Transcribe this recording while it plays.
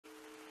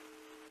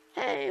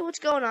Hey, what's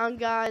going on,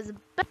 guys?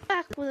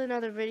 Back with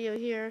another video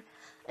here,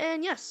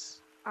 and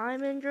yes,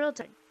 I'm in Gorilla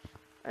Tag,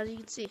 as you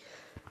can see.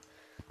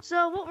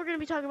 So what we're going to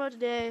be talking about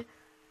today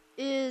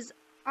is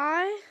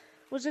I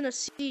was in a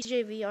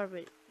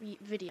CJVR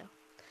video,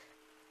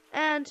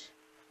 and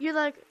you're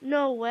like,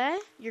 no way,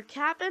 you're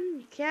capping,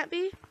 you can't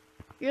be.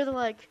 You're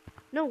like,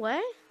 no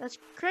way, that's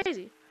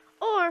crazy.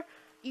 Or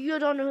you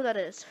don't know who that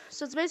is.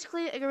 So it's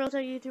basically a Gorilla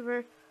Tag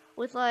YouTuber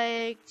with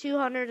like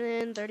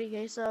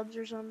 230k subs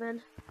or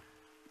something.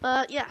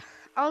 But yeah,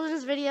 I was in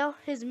his video,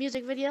 his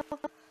music video.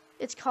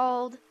 It's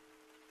called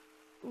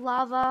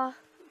Lava,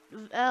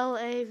 Lava,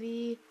 I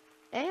think?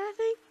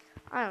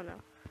 I don't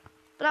know.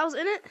 But I was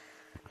in it,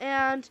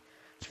 and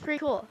it's pretty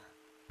cool.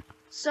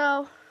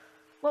 So,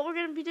 what we're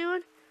going to be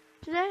doing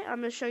today,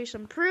 I'm going to show you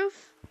some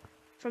proof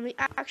from the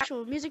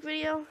actual music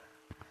video.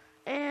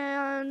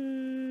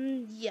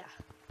 And yeah.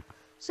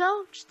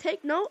 So, just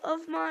take note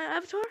of my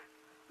avatar.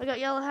 I got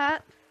yellow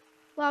hat,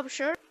 lava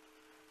shirt,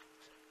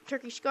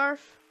 turkey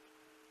scarf,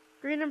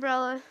 green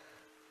umbrella,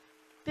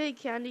 big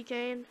candy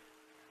cane,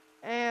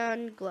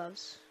 and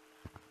gloves.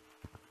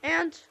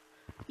 And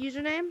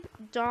username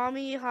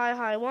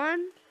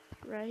DommyHiHi1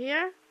 right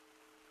here.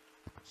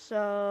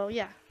 So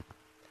yeah,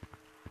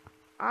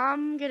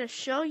 I'm gonna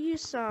show you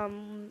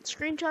some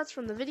screenshots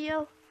from the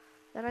video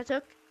that I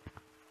took,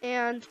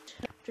 and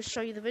just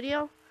show you the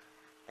video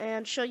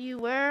and show you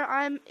where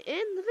I'm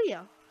in the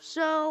video.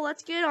 So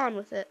let's get on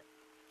with it.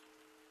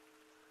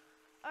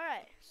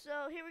 Alright,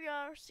 so here we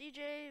go,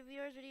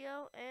 CJVR's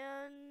video,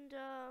 and,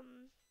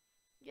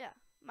 yeah,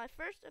 my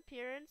first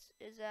appearance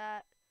is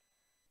at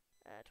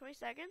 20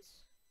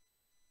 seconds,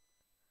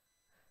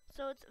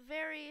 so it's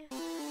very,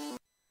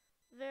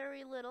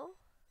 very little,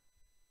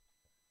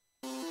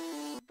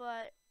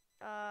 but,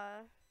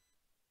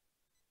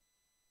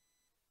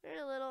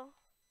 very little,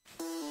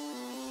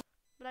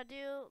 but I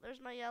do, there's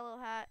my yellow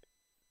hat,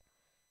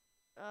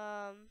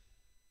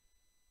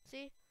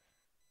 see?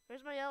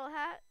 There's my yellow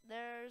hat,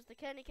 there's the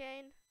candy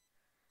cane,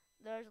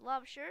 there's a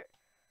lava shirt.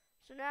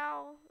 So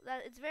now,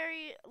 that it's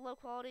very low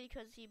quality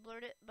because he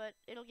blurred it, but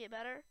it'll get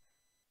better.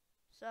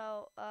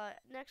 So,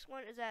 next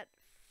one is at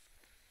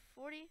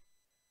 40.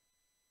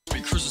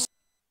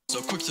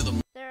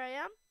 There I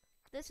am.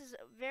 This is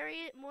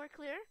very more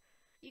clear.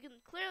 You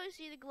can clearly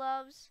see the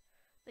gloves,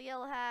 the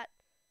yellow hat,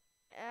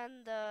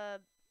 and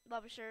the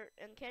lava shirt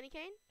and candy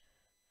cane.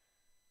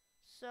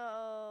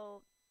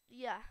 So,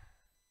 yeah.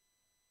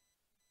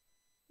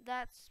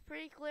 That's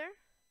pretty clear,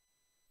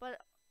 but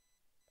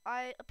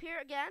I appear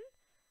again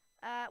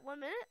at 1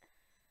 minute.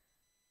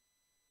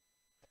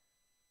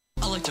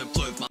 I like to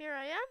play with my Here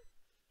I am.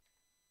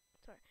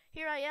 Sorry.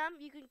 Here I am.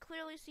 You can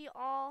clearly see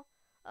all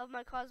of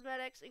my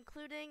cosmetics,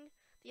 including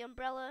the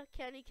umbrella,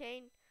 candy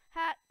cane,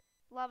 hat,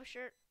 lava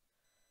shirt,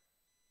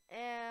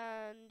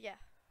 and yeah,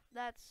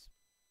 that's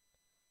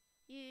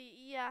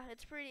yeah.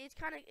 It's pretty. It's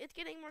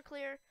getting more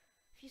clear.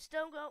 If you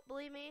still don't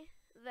believe me,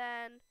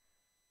 then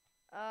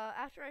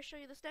after I show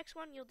you this next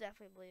one, you'll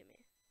definitely believe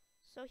me.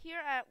 So here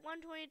at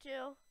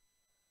 122,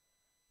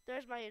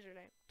 there's my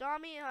username,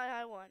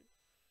 DommyHiHi1.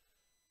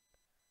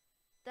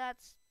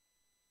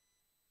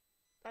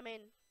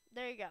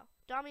 There you go,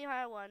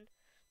 DommyHiHi1.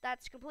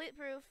 That's complete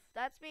proof.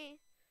 That's me.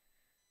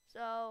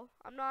 So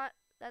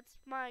that's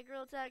my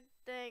Gorilla Tag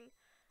thing.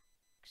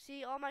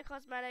 See all my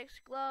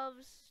cosmetics,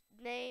 gloves,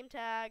 name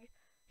tag.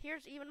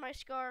 Here's even my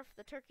scarf,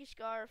 the turkey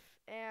scarf,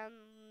 and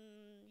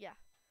yeah,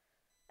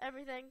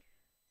 everything.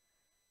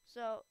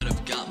 So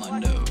I've got my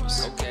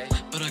nose, okay,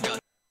 but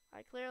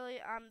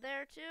I'm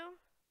there too,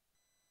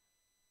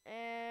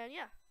 and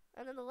yeah,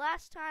 and then the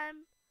last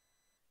time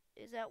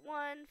is at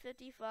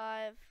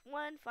 1:55,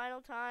 one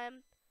final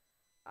time.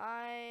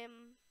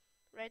 I'm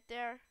right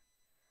there.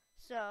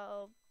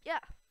 So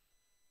yeah,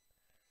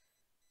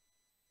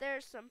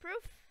 there's some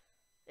proof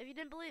if you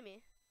didn't believe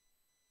me.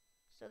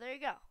 So there you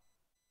go.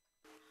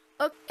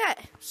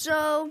 Okay,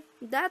 so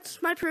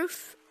that's my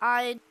proof.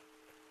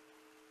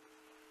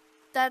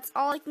 That's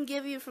all I can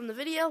give you from the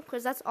video,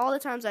 because that's all the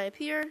times I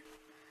appear.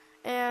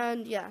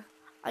 And yeah,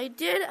 I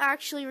did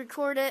actually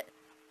record it.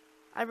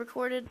 I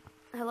recorded,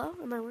 hello,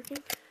 am I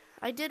working?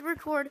 I did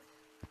record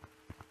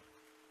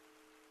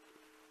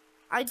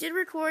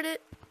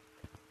it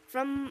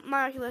from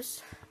my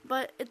Oculus,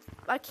 but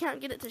I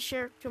can't get it to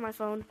share to my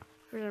phone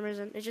for some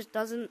reason. It just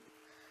doesn't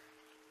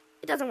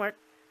work.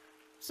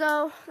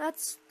 So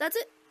that's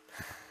it.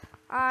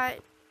 I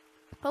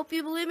hope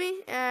you believe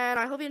me, and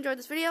I hope you enjoyed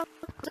this video.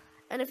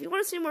 And if you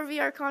want to see more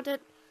VR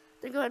content,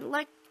 then go ahead and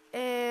like,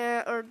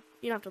 or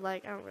you don't have to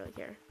like, I don't really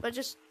care. But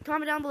just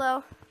comment down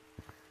below.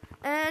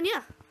 And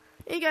yeah,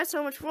 thank you guys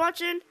so much for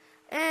watching,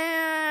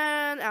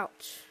 and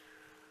out.